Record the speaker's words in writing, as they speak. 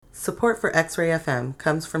Support for X-Ray FM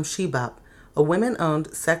comes from Shebop, a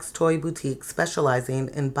women-owned sex toy boutique specializing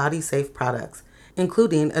in body-safe products,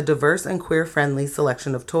 including a diverse and queer-friendly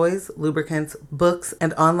selection of toys, lubricants, books,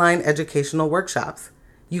 and online educational workshops.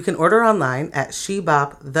 You can order online at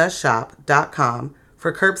sheboptheshop.com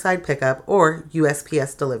for curbside pickup or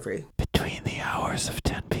USPS delivery. Between the hours of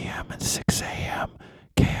 10 p.m. and 6 a.m.,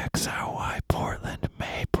 KXRY Portland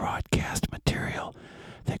may broadcast material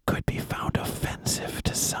that could be found offensive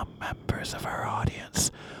to some members of our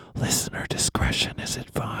audience. Listener discretion is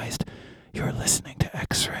advised. You're listening to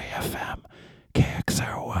X-Ray FM,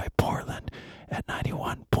 KXRY Portland at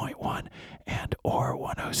 91.1 and or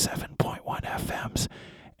 107.1 FMs,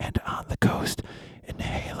 and on the coast in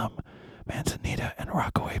Halem, Manzanita, and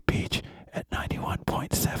Rockaway Beach at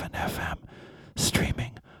 91.7 FM,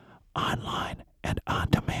 streaming online and on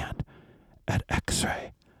demand at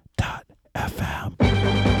xray.fm.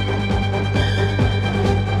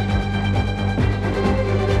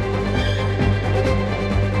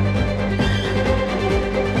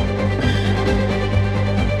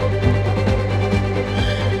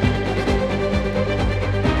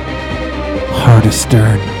 Hard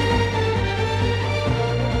astern.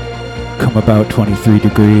 Come about 23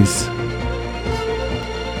 degrees.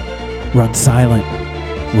 Run silent.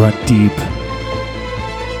 Run deep.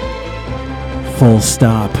 Full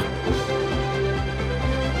stop.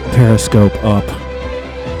 Periscope up.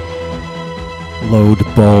 Load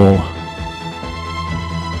bowl.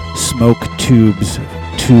 Smoke tubes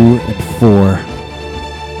 2 and 4.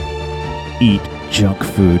 Eat junk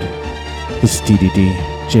food. This is DDD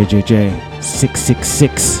JJJ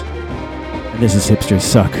 666. And this is Hipsters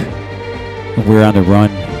Suck. And we're on the run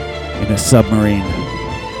in a submarine.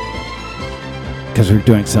 Because we're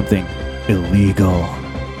doing something illegal.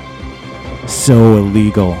 So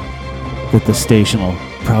illegal that the station will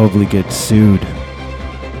probably get sued.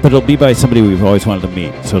 But it'll be by somebody we've always wanted to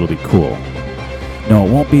meet, so it'll be cool. No,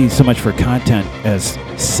 it won't be so much for content as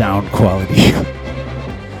sound quality.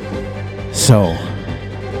 So,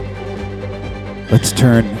 let's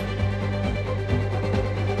turn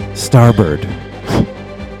starboard.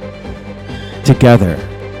 Together.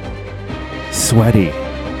 Sweaty.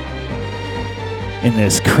 In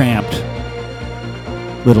this cramped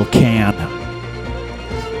little can.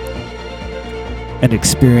 And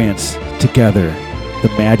experience together the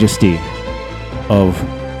majesty of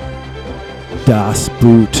Das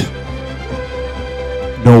Boot.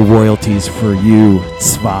 No royalties for you,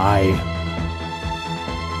 Zwei.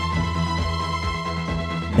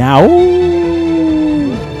 Now.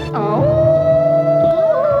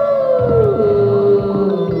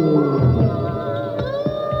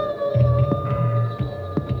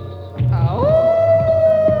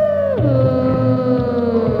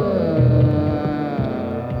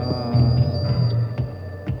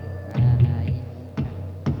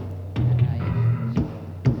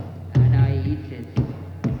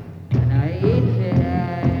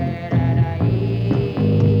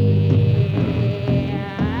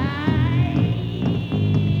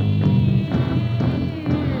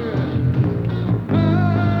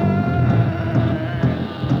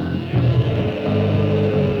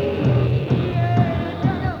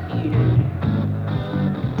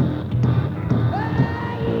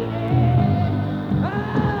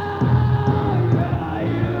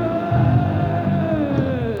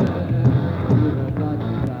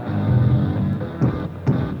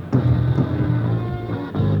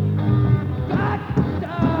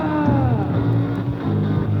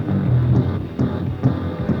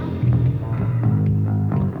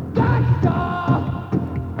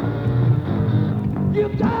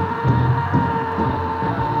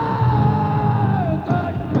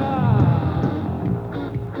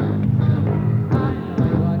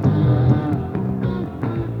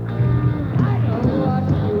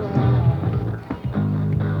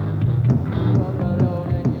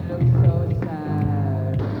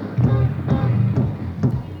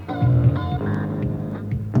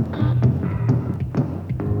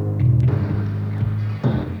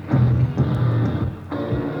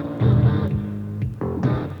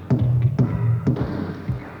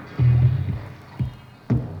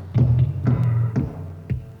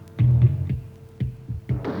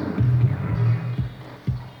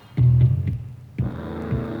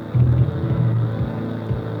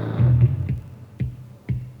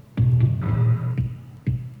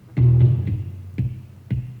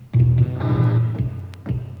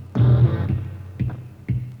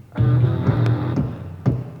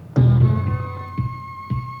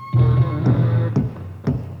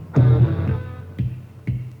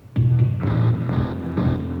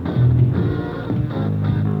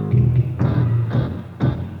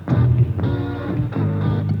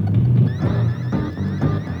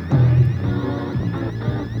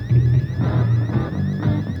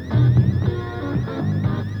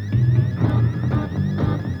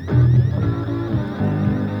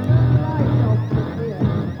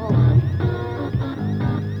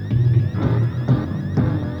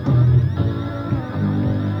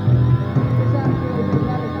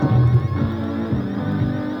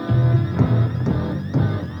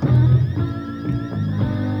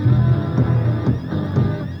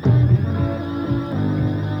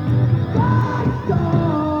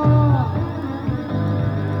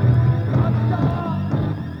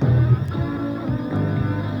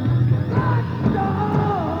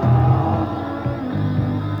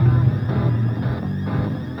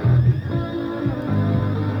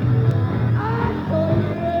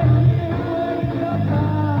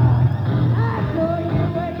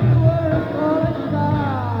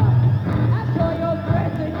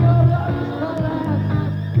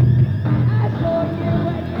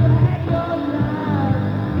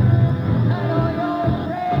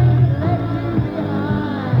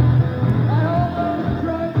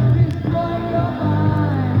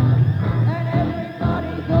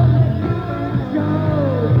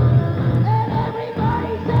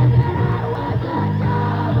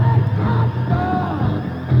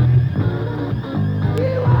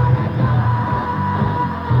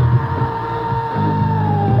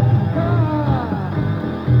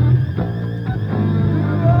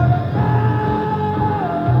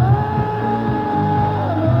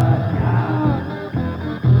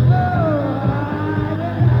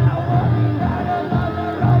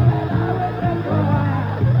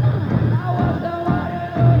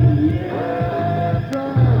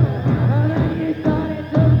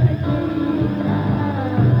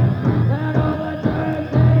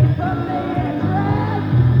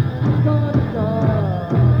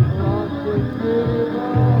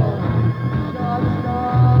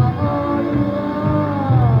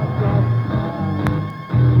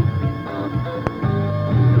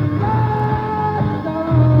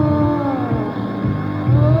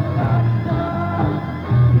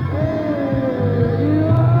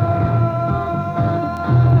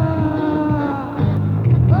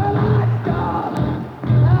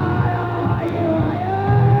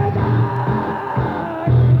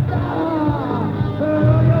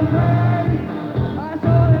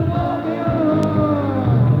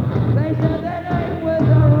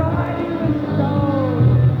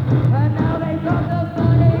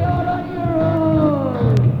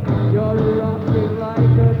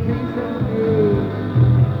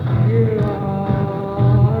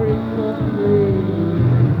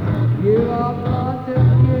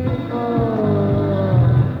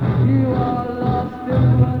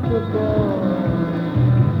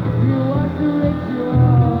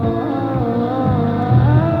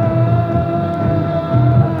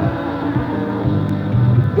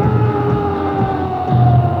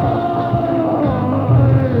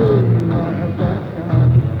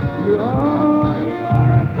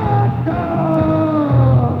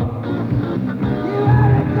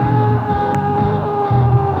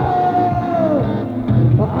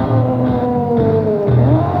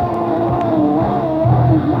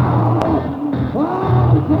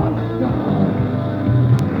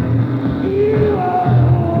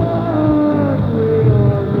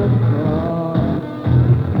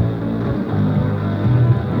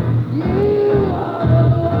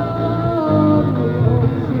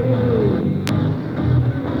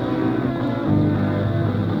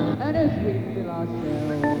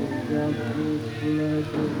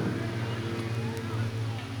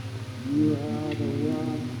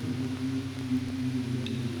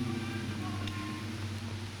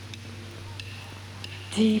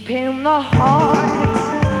 Deep in the heart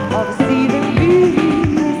of the seething beast,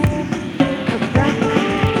 her breath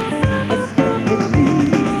is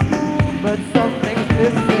released, but something's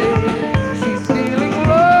missing. She's feeling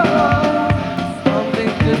love.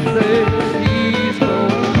 Something's missing. She's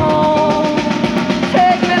going home.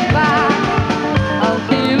 Take me back. I'm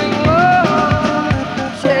feeling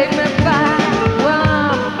love. Take me back.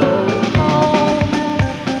 I'm going home.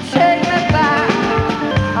 Take me back.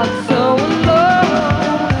 I'm so in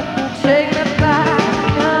love. Take me back.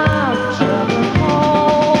 I'm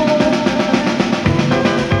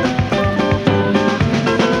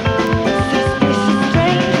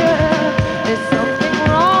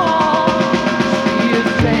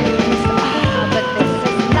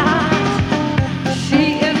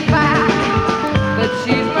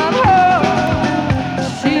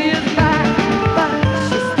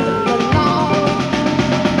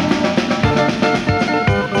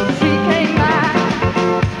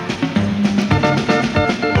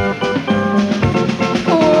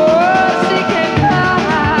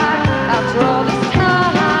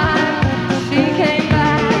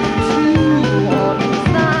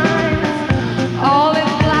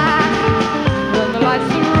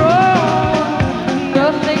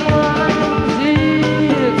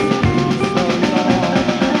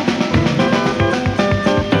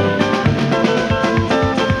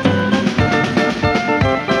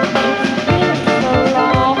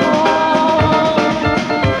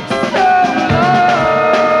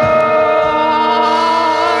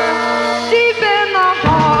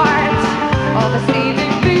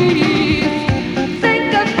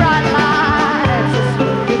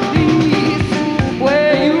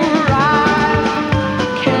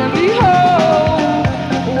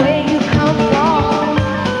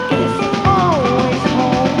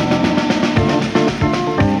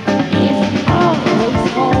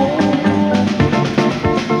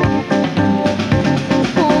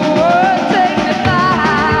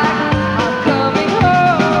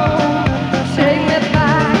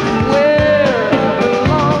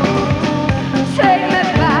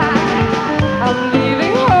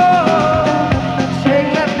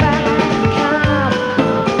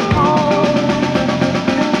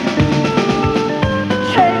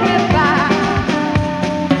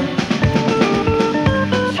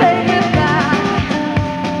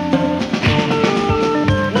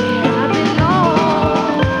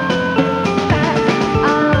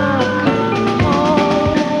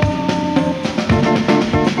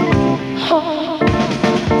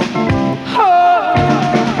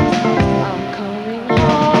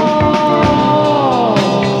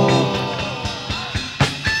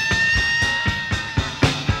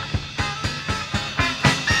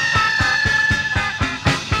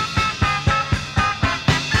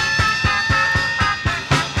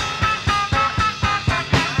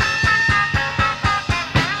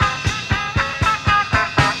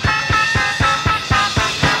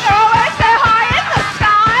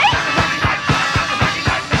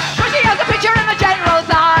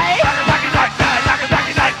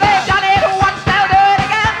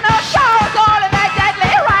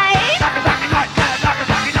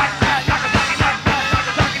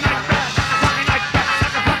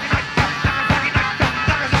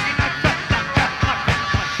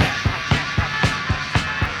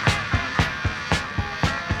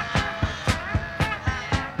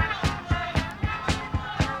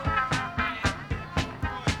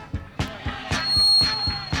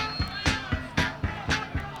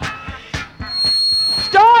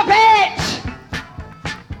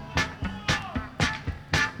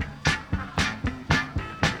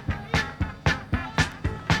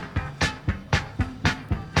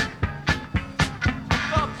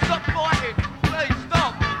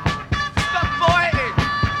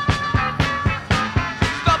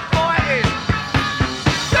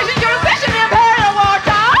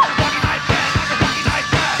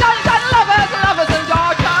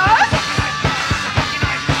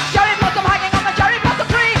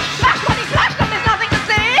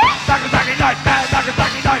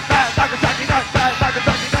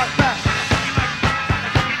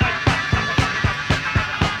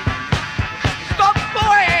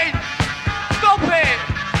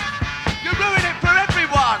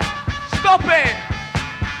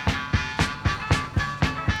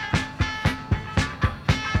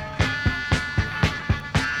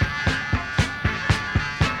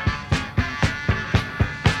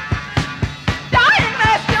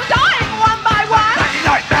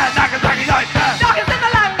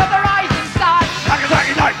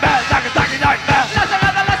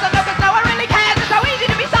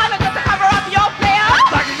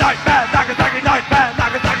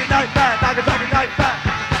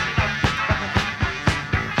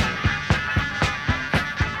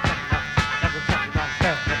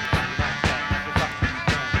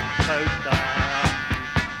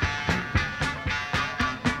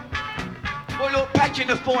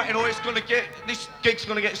fighting or this gig's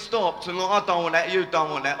gonna get stopped, and like, I don't want that, you don't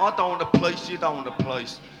want that, I don't want the police, you don't want the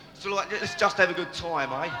police. So like, let's just have a good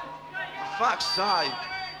time, eh? For fuck's sake.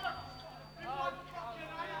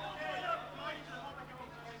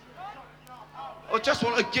 I just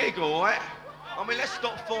want a gig, alright? I mean, let's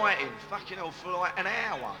stop fighting, fucking hell, for like an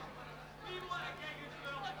hour.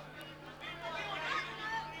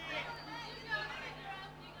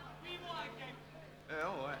 Yeah,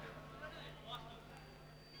 alright.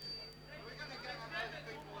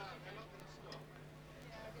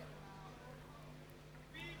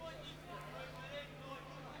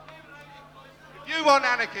 If you want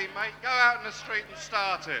anarchy, mate, go out in the street and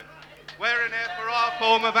start it. We're in here for our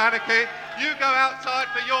form of anarchy. You go outside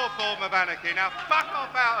for your form of anarchy. Now fuck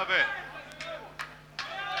off out of it.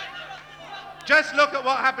 Just look at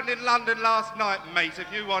what happened in London last night, mate, if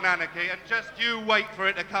you want anarchy, and just you wait for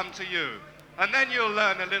it to come to you. And then you'll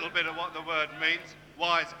learn a little bit of what the word means,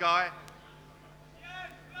 wise guy.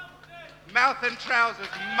 Mouth and trousers,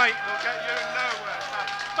 mate, will get you nowhere. So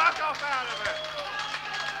fuck off out of it.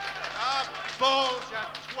 Oh, balls,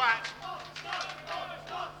 you twat.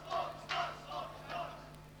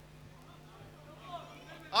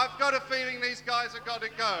 I've got a feeling these guys have got to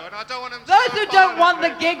go, and I don't want them to... Those who don't want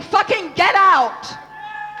the gig, fucking get out!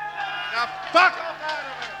 Now fuck off out of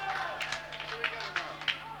it! Here we go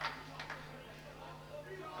now.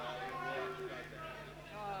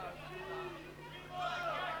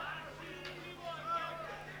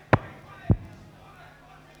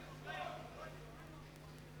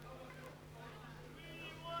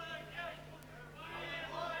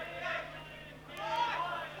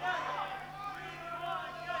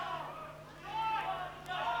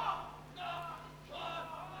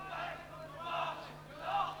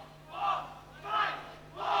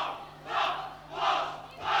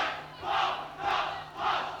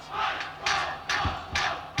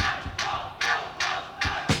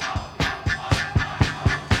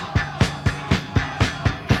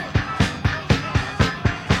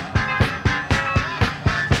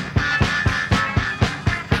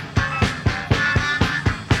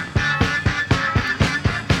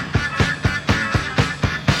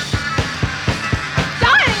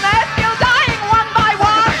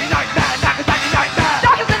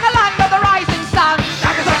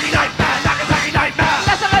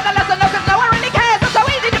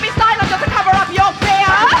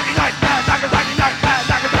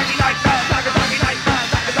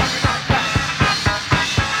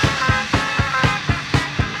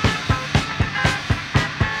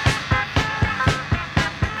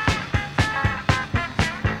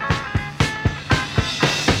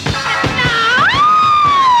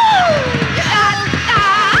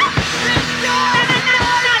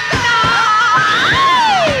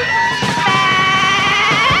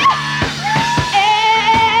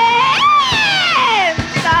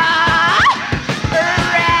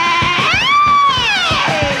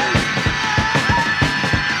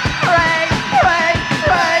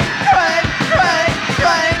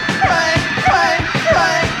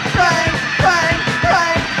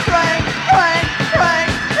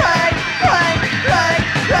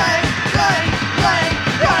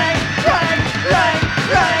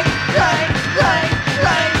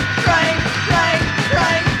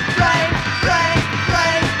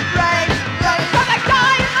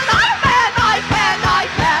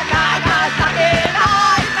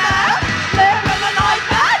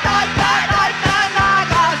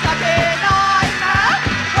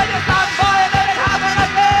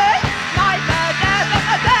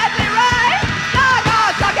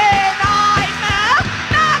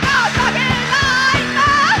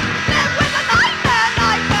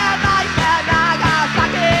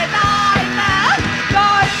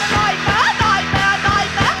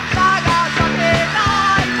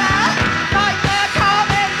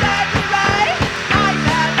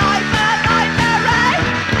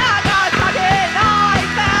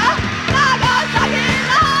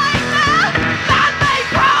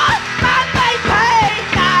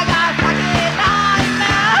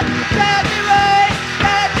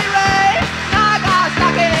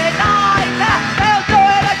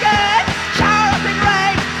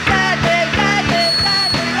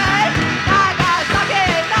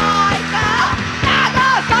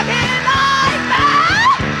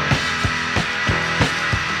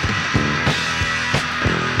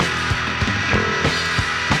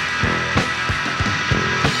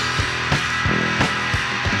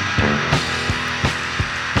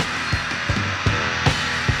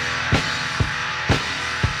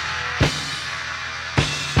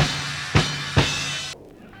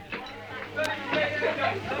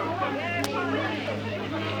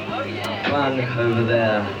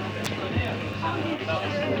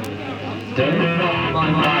 Don't knock my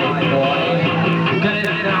mic, boy. Get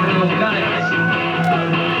it down your gunnets.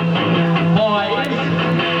 Boys.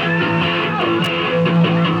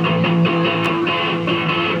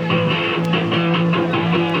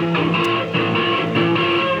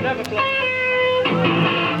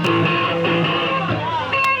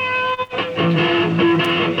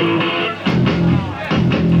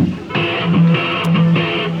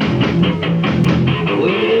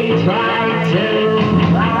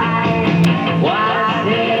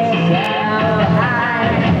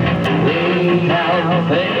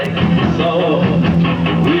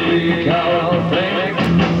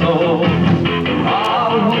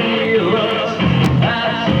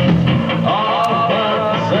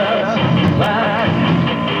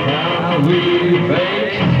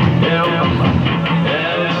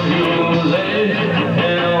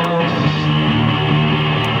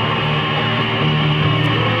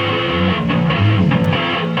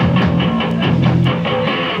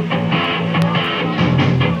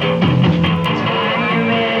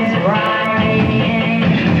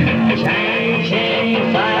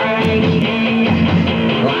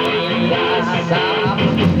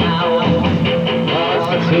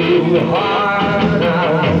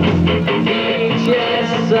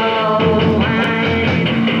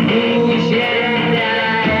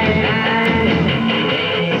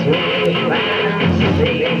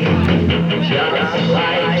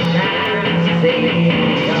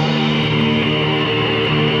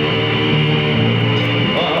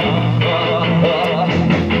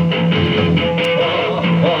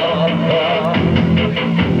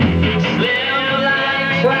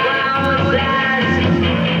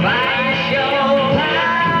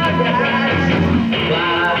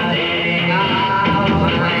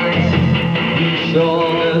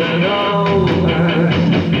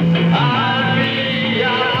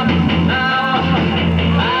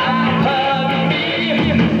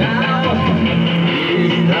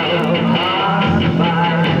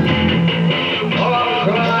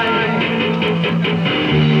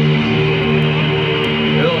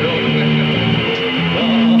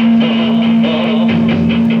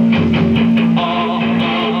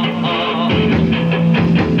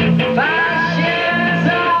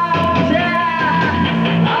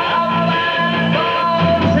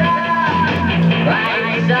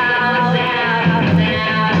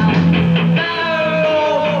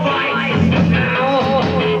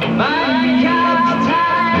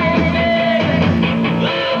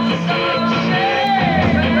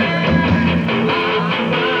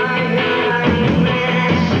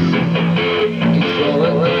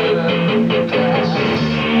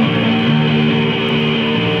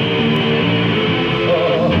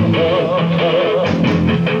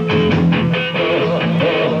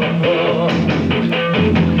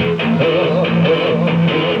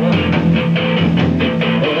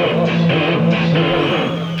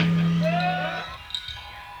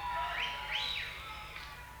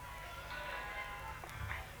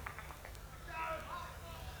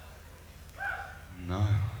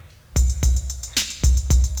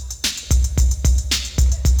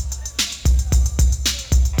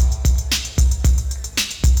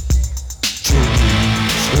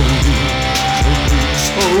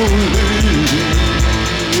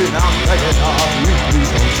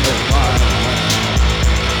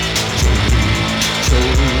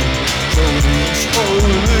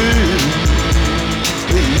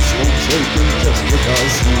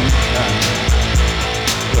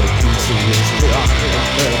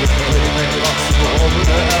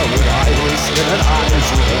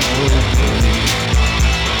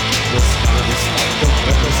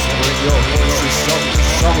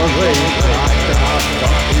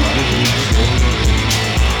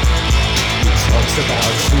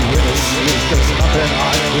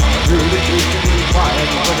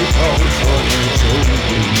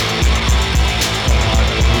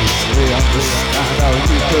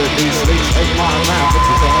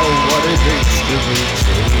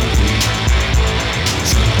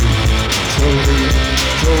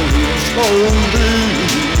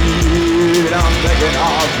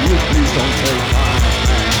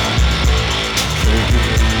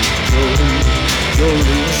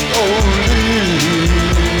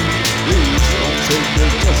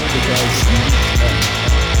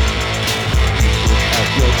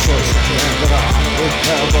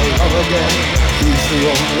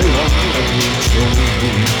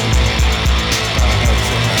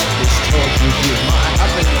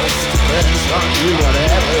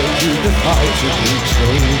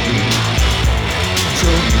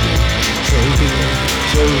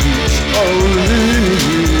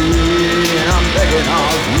 I'm begging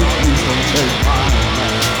of you, please don't take my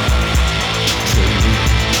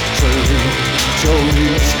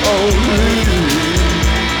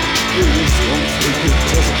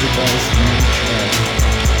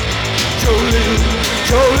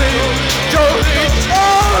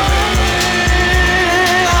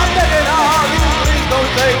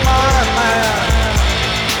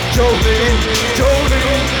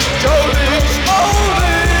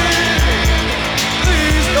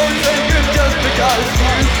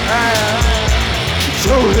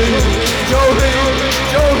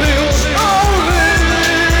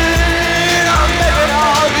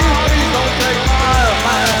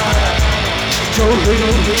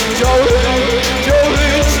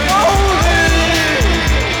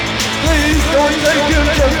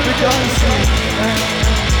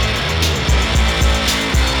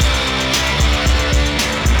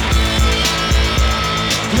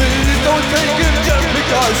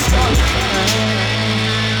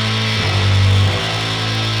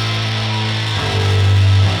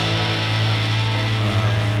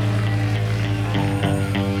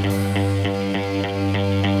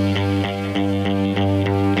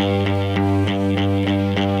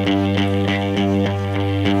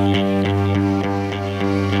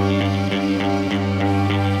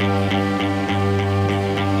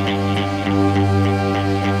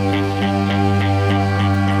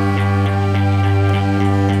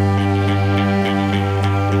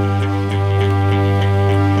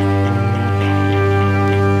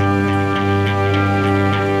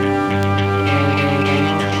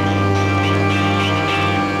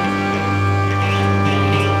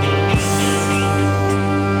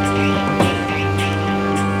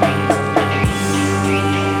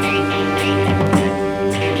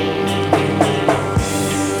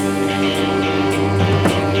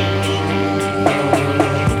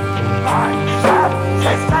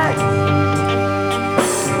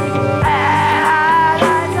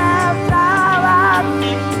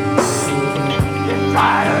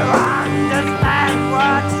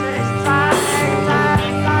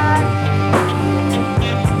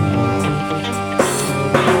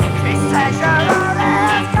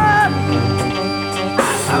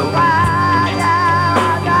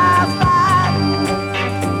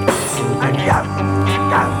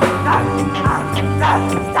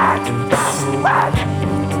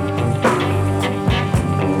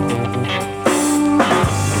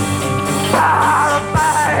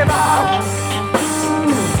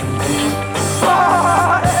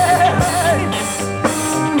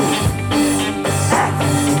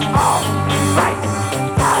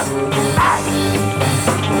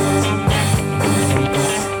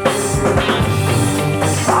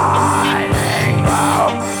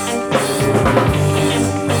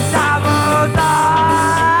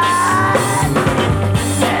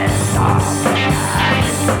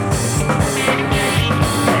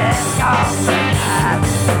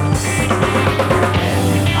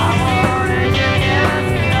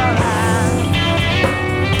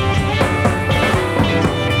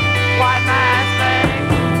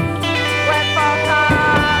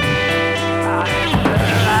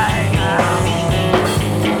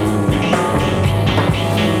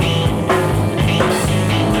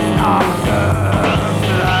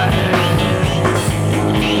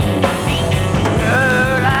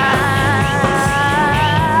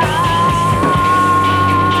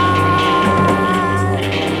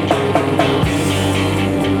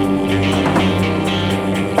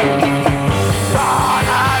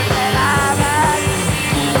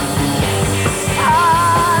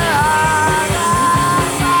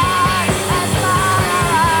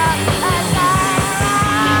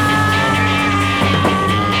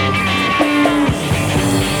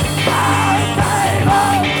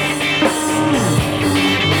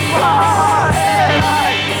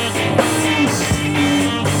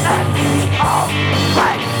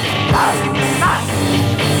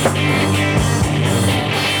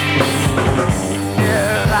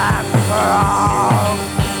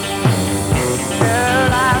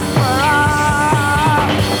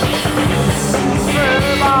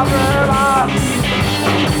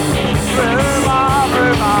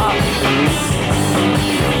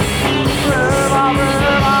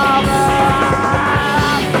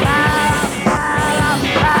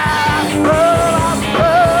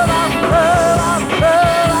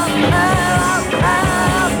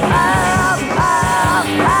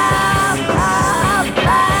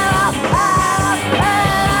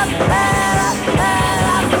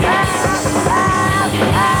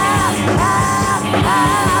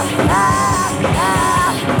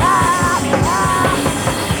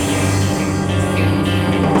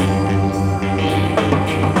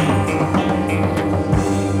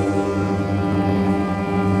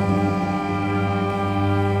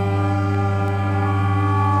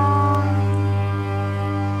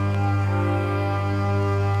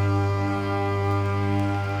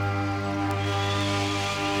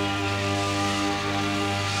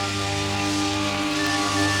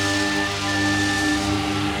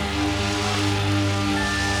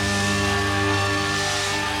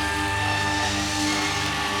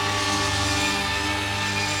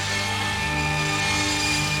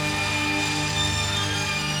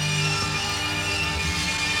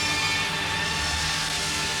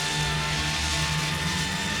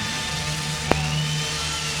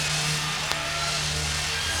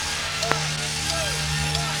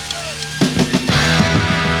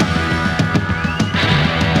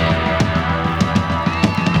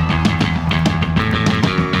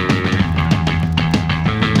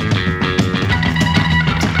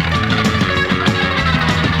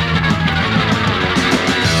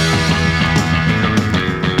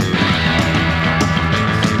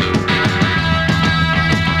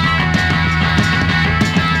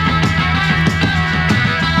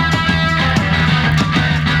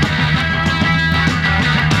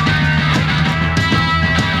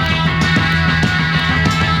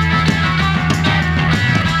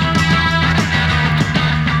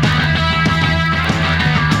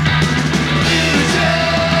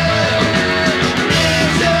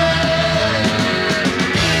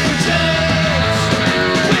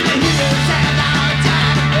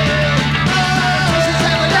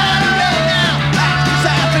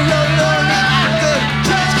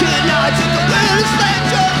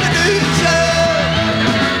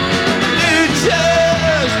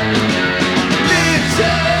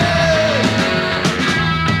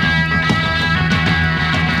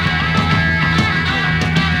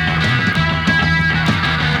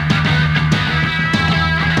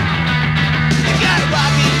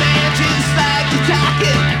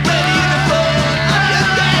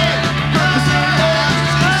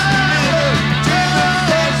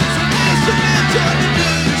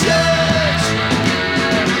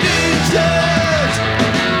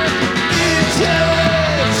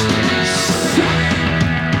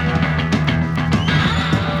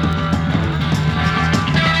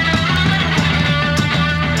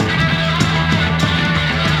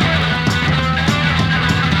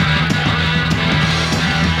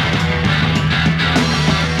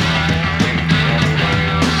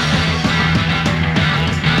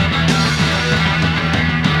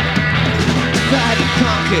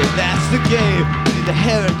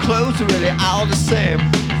hair and clothes are really all the same.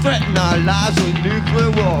 Threaten our lives with nuclear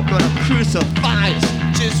war. Gonna crucify us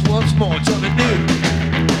just once more till the new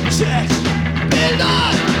checks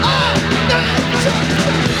belong on the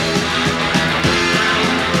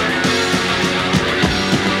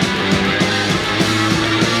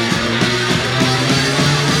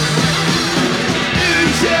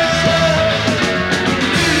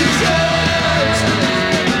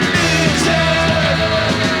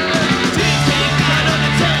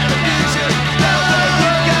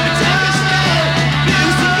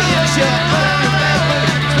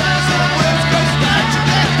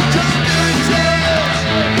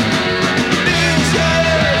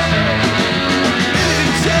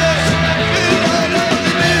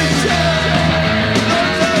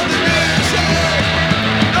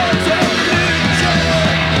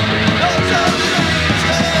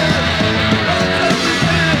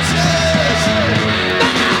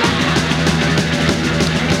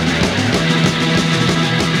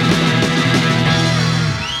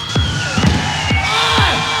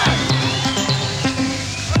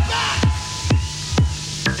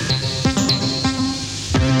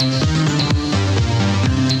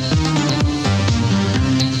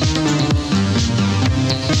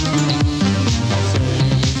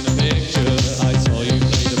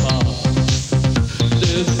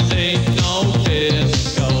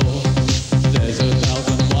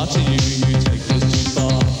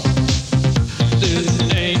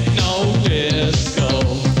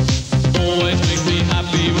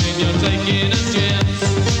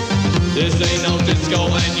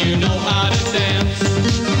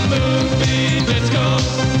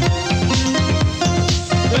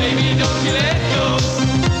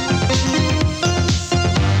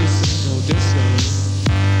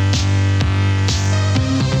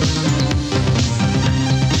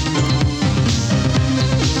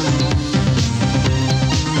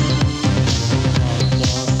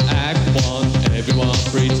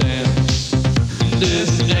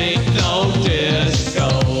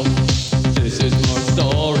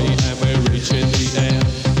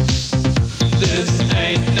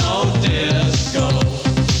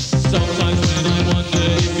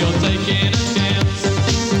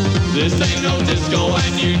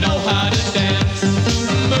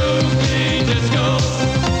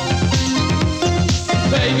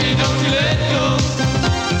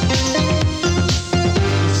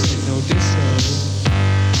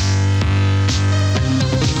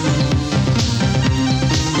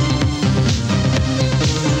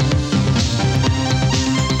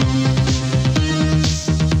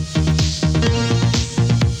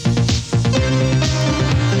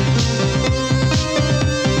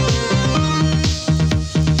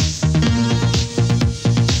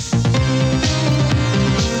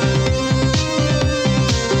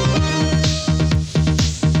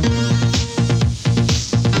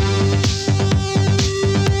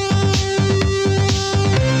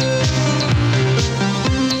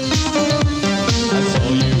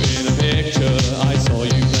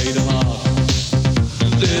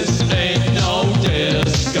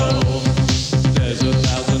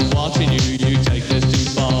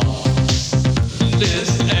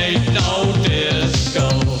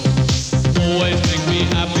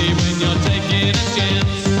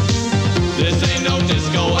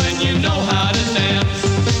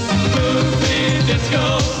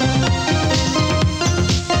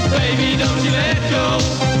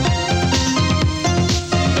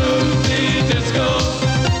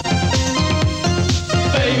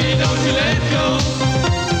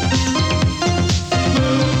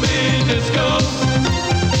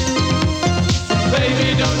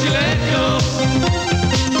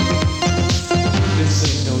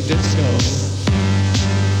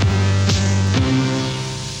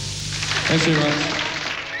Thanks very much.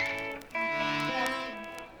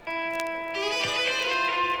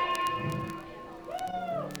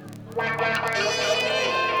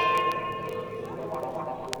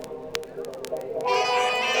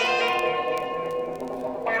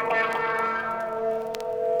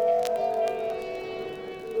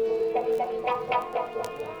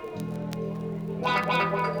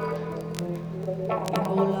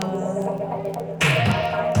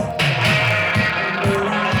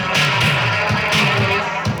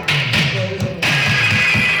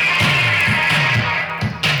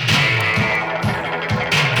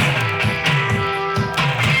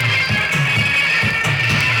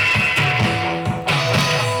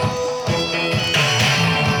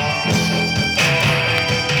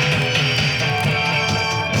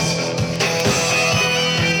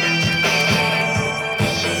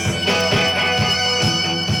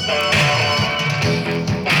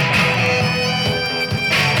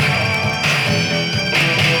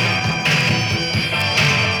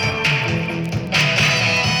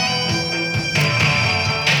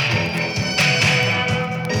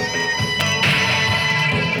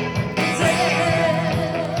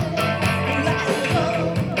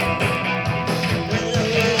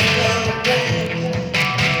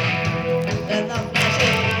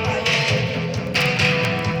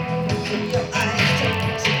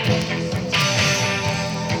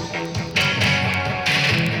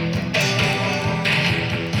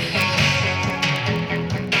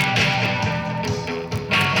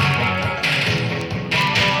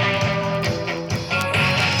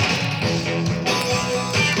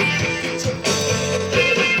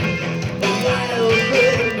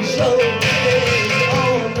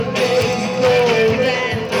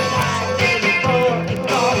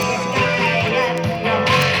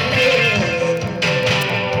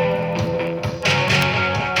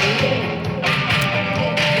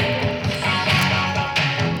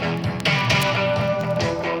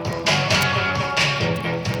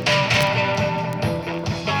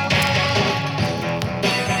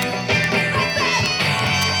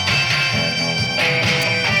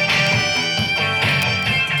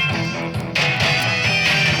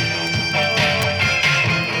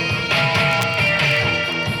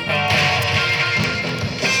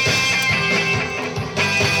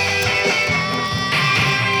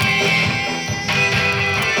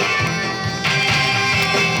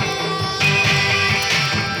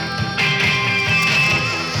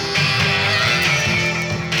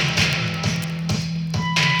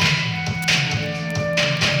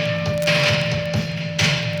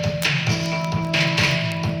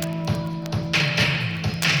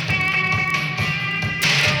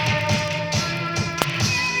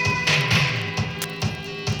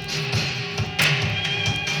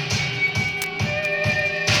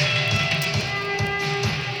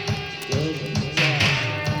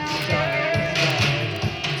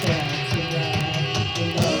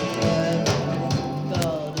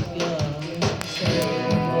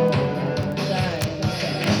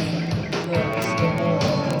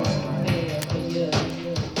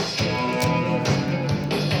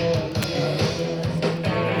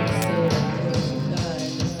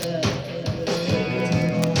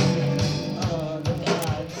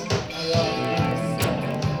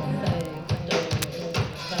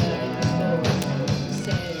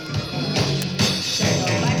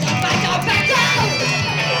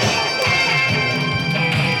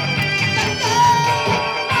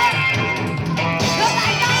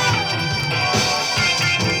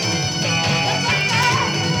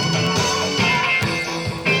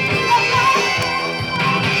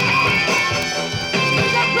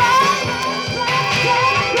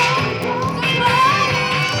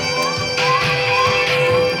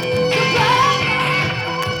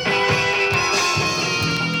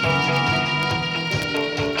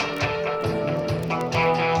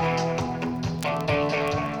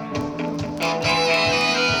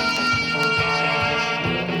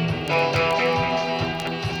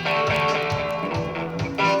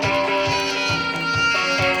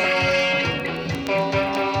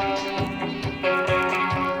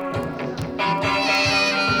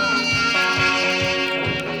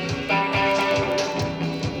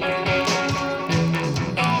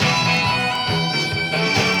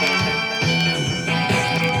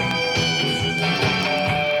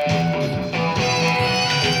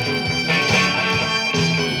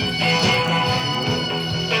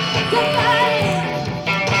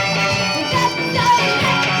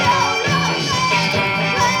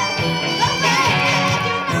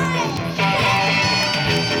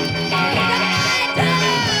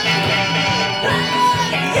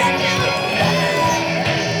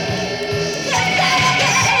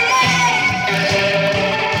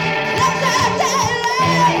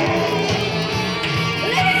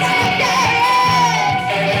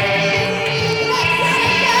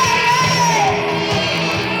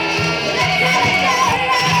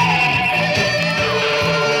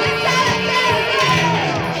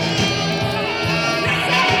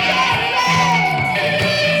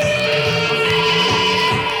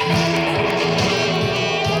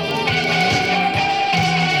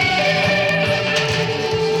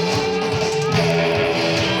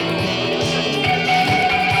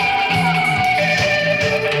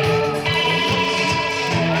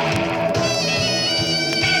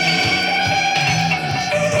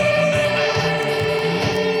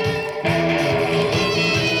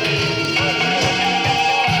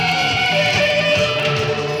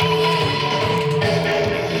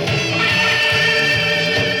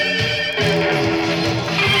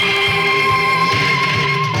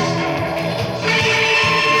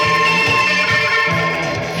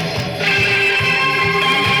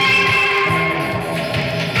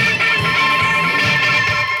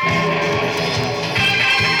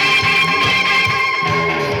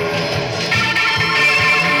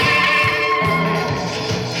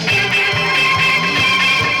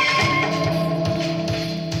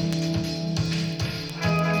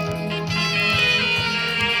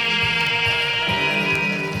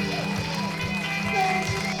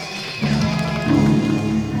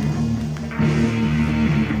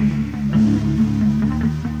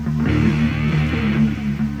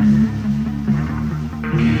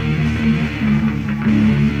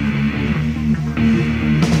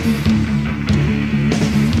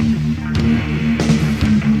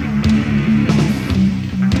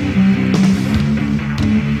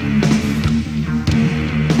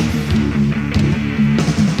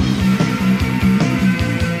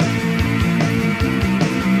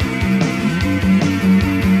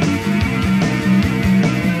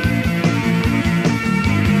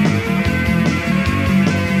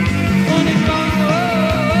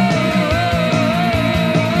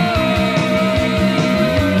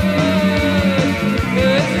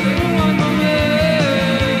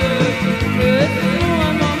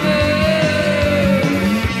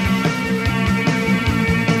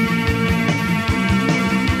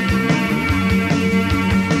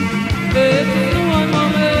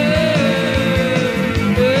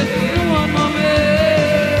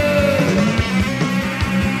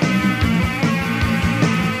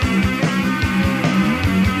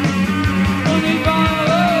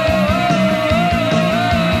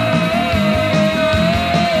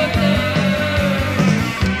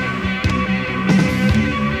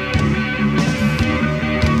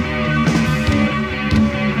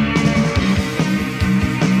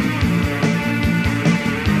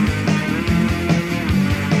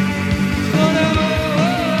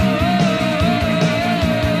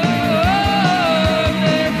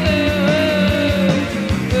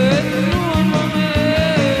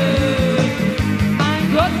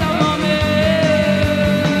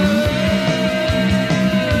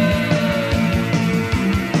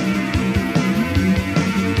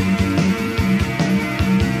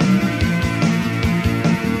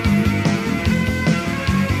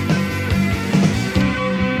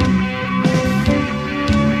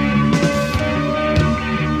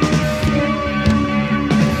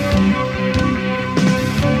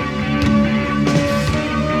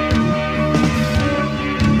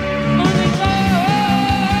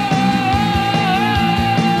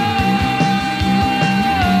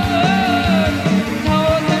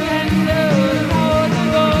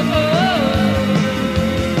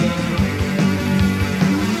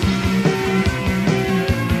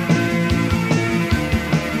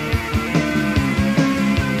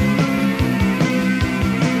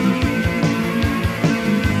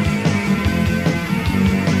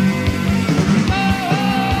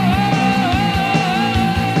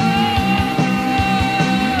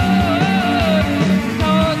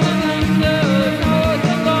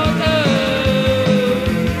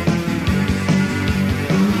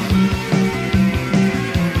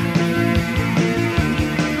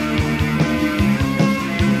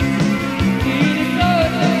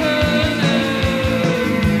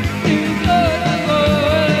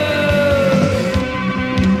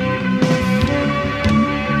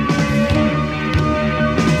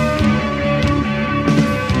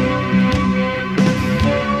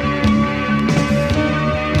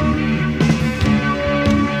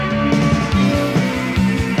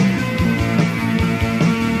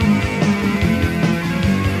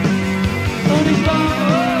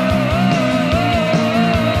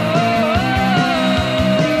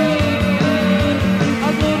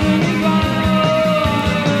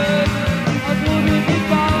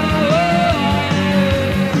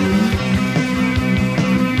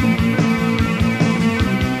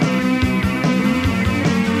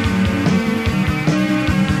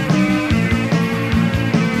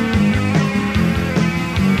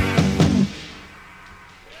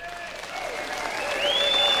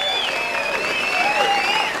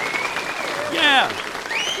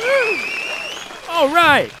 All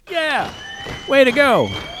right. Yeah. Way to go.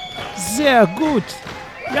 Sehr gut.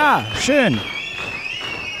 Ja, schön.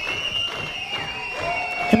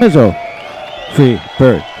 Immer so. Free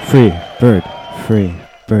bird, free bird, free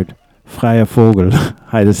bird. Freier Vogel.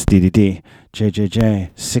 Hi, this is DDD.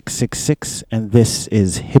 JJJ666, and this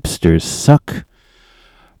is Hipsters Suck.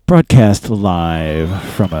 Broadcast live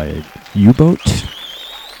from a U-boat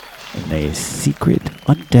in a secret,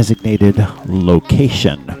 undesignated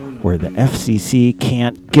location where the FCC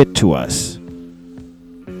can't get to us.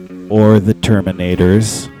 Or the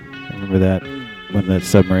Terminators. Remember that? When the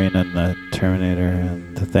submarine and the Terminator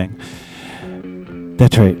and the thing?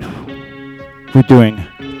 That's right. We're doing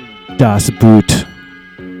Das Boot,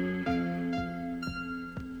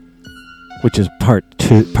 which is part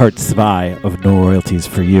Zwei of No Royalties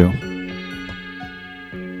for You.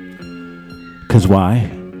 'Cause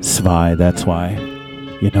why? Zwei, that's why.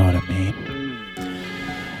 You know what I mean?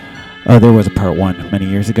 There was a part 1 many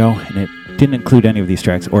years ago, and it didn't include any of these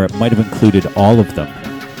tracks, or it might have included all of them,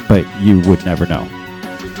 but you would never know.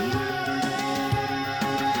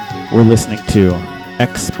 We're listening to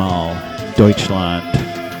X-Mal Deutschland,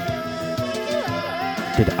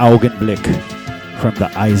 den Augenblick from the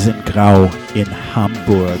Eisengrau in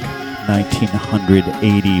Hamburg,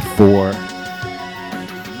 1984.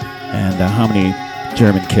 And how many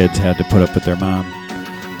German kids had to put up with their mom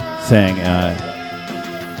saying,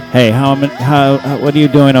 "Hey, what are you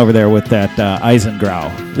doing over there with that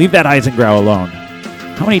Eisengrau? Leave that Eisengrau alone."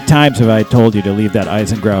 How many times have I told you to leave that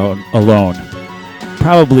Eisengrau alone?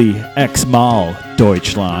 Probably X-Mal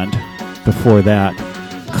Deutschland. Before that,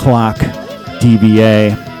 Clock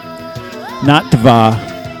DBA. Not Dva.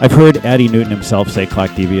 I've heard Eddie Newton himself say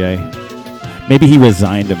Clock DBA. Maybe he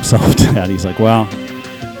resigned himself to that. He's like, well,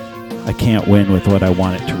 I can't win with what I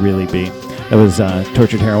want it to really be. That was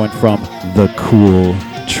Tortured Heroin from The Cool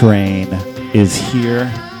Train Is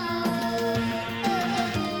Here.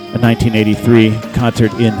 A 1983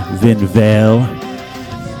 concert in Vinvale.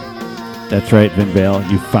 That's right, Vinvale.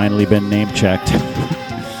 You've finally been name-checked.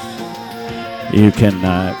 You can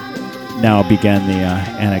now begin the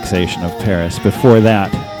annexation of Paris. Before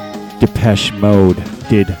that, Depeche Mode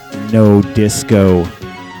did No Disco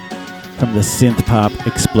from the synth-pop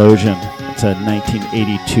explosion. It's a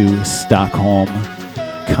 1982 Stockholm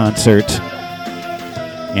concert.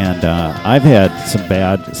 And I've had some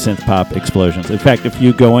bad synth-pop explosions. In fact, if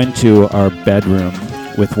you go into our bedroom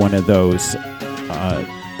with one of those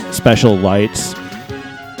special lights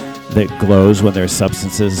that glows when there's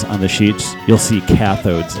substances on the sheets, you'll see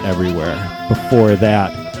cathodes everywhere. Before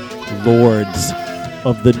that, Lords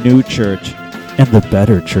of the New Church, and the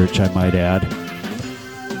better church, I might add,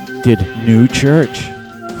 did New Church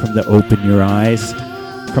from the Open Your Eyes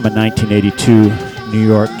from a 1982 New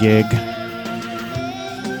York gig.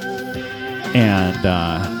 And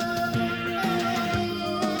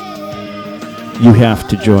you have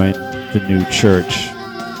to join the New Church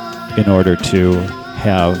in order to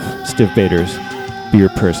have Stiv Bators be your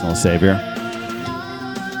personal savior.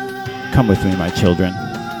 Come with me, my children,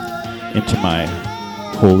 into my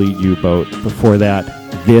holy U-boat. Before that,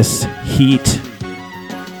 This Heat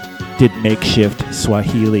did Makeshift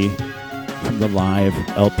Swahili from the live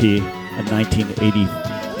LP, a 1980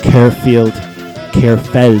 Carefeld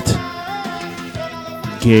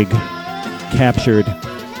gig captured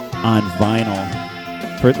on vinyl.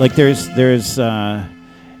 For like, there's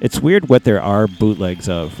it's weird what there are bootlegs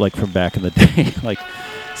of, like from back in the day. Like,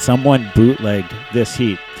 someone bootlegged This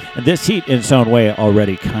Heat. And This Heat, in its own way,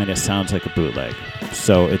 already kind of sounds like a bootleg.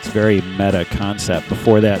 So it's very meta concept.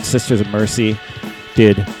 Before that, Sisters of Mercy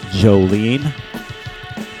did Jolene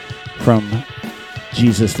from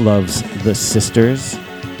Jesus Loves the Sisters,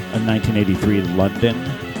 a 1983 London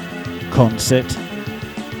concert.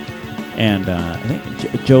 And I think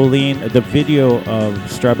Jolene, the video of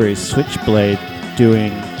Strawberry Switchblade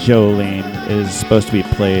doing Jolene is supposed to be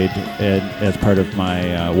played as part of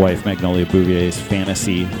my wife Magnolia Bouvier's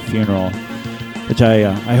fantasy funeral, which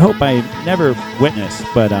I hope I never witness,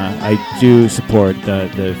 but I do support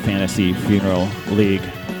the Fantasy Funeral League.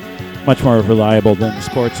 Much more reliable than the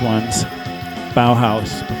sports ones.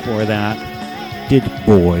 Bauhaus, before that, did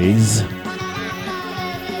Boys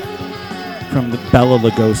from the Bela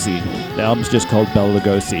Lugosi. The album's just called Bela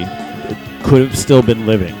Lugosi. It could have still been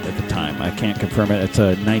living at the time. I can't confirm it. It's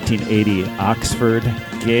a 1980 Oxford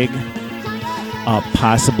gig,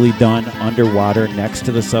 possibly done underwater next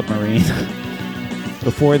to the submarine.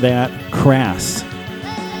 Before that, Crass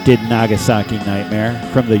did Nagasaki Nightmare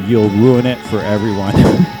from the You'll Ruin It for Everyone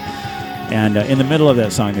And in the middle of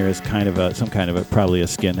that song, there is kind of probably a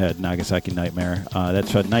skinhead Nagasaki Nightmare.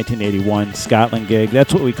 That's a 1981 Scotland gig.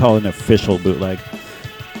 That's what we call an official bootleg,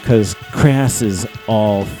 because Crass is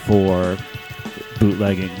all for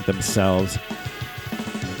bootlegging themselves.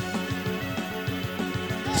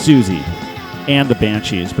 Susie and the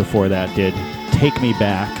Banshees before that did Take Me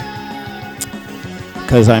Back,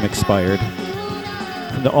 Because I'm Expired,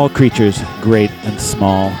 from the All Creatures Great and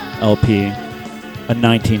Small LP, a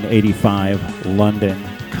 1985 London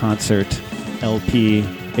concert LP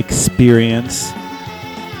experience,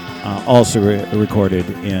 also recorded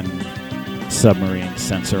in Submarine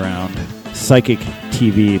Sense Around. Psychic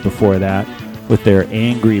TV before that with their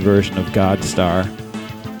angry version of Godstar.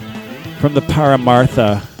 From the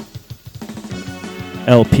Paramartha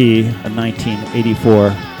LP, a 1984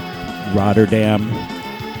 Rotterdam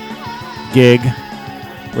gig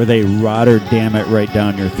where they Rotterdam it right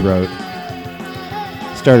down your throat.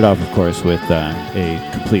 Started off, of course, with a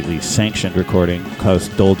completely sanctioned recording, Klaus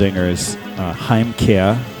Doldinger's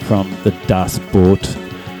Heimkehr from the Das Boot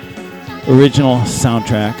original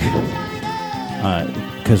soundtrack,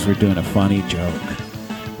 because we're doing a funny joke.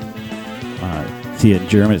 See, in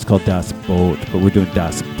German it's called Das Boot, but we're doing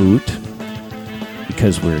Das Boot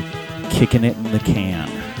because we're kicking it in the can.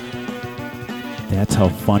 That's how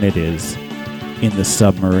fun it is in the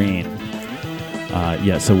submarine.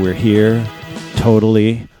 So we're here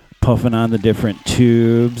totally puffing on the different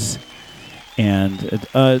tubes and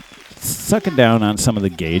sucking down on some of the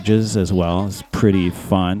gauges as well. It's pretty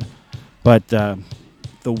fun. But the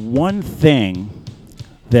one thing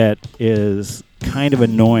that is kind of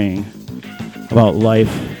annoying about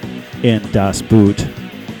life in Das Boot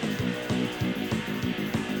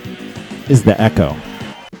is the echo.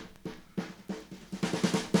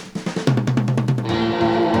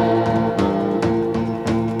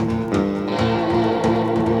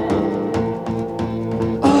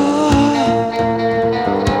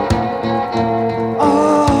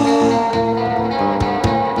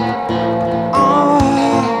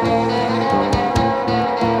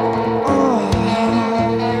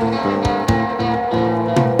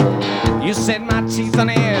 You set my teeth on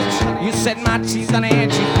edge. You set my teeth on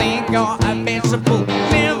edge. You think you're invincible.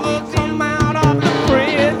 Never come out of the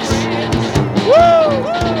bridge. Woo!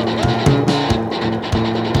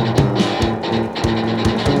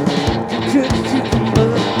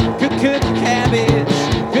 Good cabbage.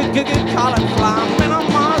 Good cauliflower. And a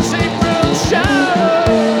marzipan show.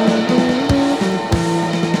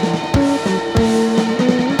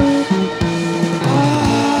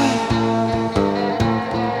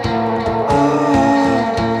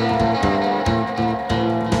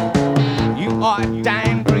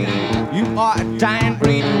 Dying breed,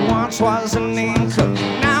 you once was an Inca,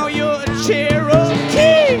 now you're a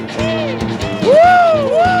Cherokee. Woo!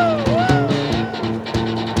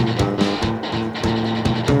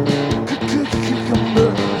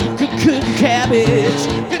 Good cabbage,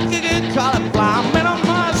 good cauliflower, and a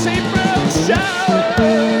marzipan show.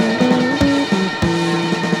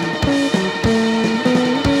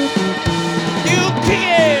 You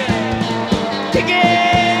kick it.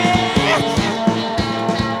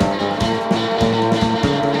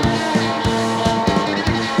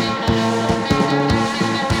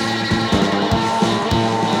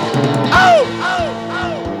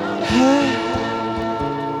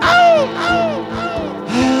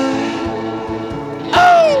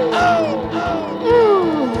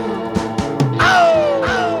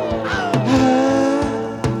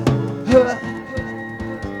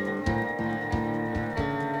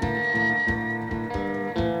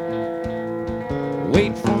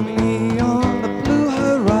 Wait for me on the blue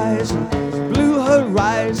horizon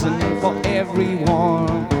for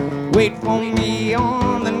everyone. Wait for me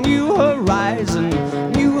on the new horizons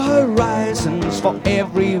for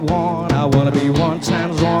everyone. I wanna be 1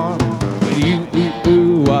 times 1 with you.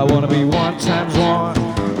 I wanna be 1 times 1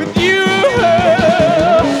 with you.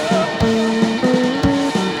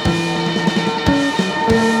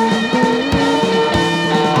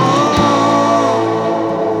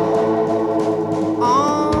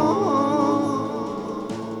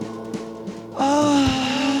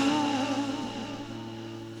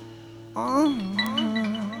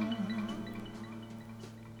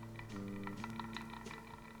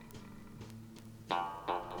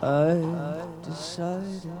 I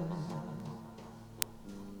decided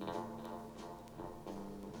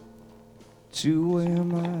to wear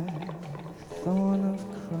my thorn of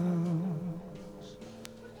crowns.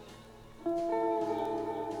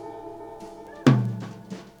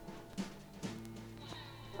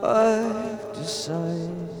 I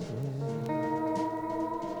decided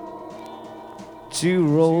to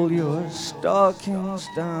roll your stockings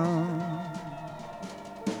down.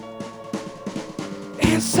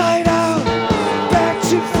 Inside out, back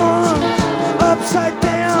to front, upside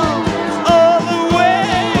down, all the way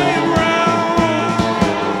round.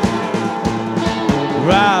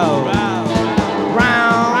 Round, round,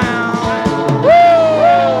 round. Woo!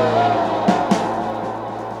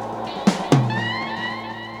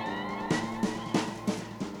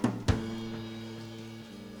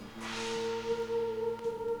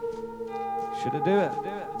 Should I do it?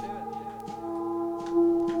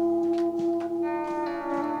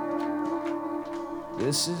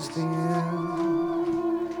 This is the end.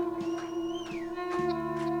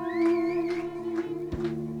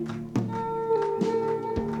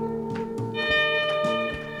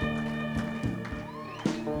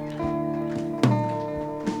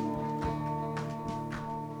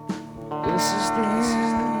 This is the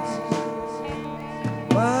end.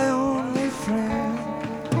 My only friend.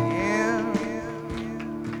 Yeah.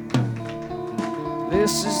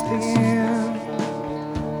 This is the end.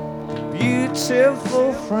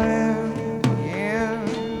 Beautiful friend, yeah.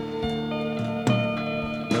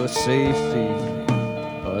 No safety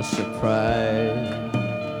or surprise,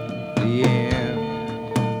 the end.